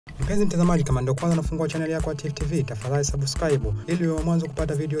Mpenzi mtazamaji, kama ndio kwanza unafungua channel yako ya TV, tafadhali subscribe ili uwe mwanzo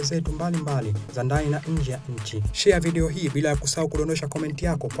kupata video zetu mbalimbali za ndani na nje ya nchi. Share video hii bila kusahau kudondosha comment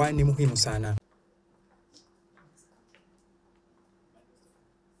yako, kwani ni muhimu sana.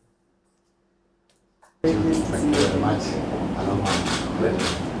 Thank you very much.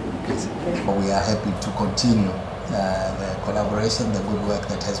 We are happy to continue the collaboration, the good work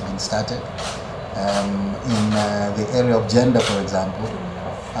that has been started. In the area of gender, for example,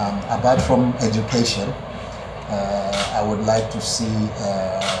 apart from education, I would like to see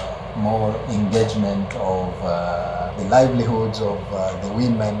more engagement of the livelihoods of the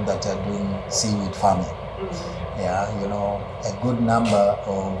women that are doing seaweed farming. Yeah, you know, a good number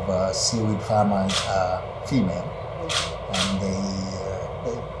of seaweed farmers are female, and they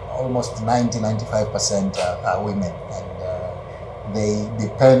almost 90-95% are women, and they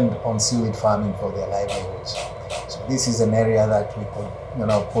depend on seaweed farming for their livelihoods. So this is an area that we could, you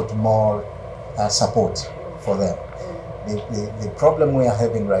know, put more support for them. The problem we are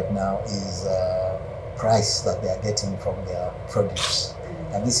having right now is price that they are getting from their produce.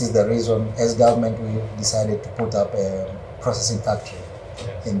 And this is the reason, as government, we decided to put up a processing factory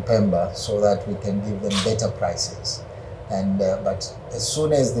in Pemba so that we can give them better prices. And but as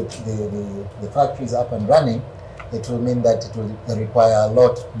soon as the factory is up and running, it will mean that it will require a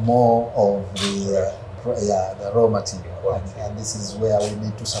lot more of the raw material. And this is where we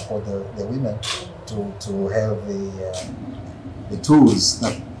need to support the women to have the tools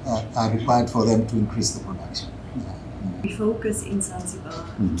that are required for them to increase the production. We focus in Zanzibar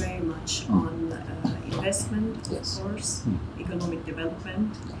very much on investment, of course, economic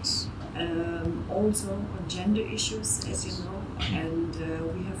development, also on gender issues, as you know, and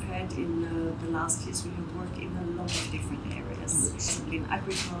we have had in the last years, we have worked in a lot of different areas. In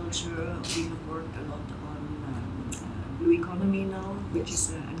agriculture, we have worked a lot on blue economy now, which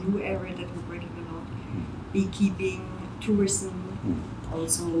is a new area that we're working a lot, beekeeping, tourism,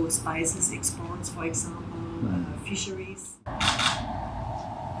 also spices exports, for example, fisheries.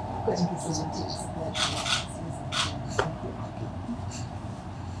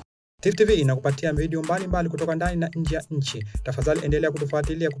 TV inakupatia video mbalimbali kutoka ndani na nje ya nchi. Tafadhali endelea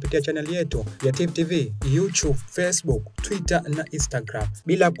kutufuatilia kupitia channel yetu ya TV, YouTube, Facebook, Twitter na Instagram.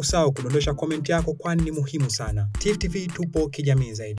 Bila kusahau kudondosha comment yako, kwani ni muhimu sana. TV tupo kijamii zaidi.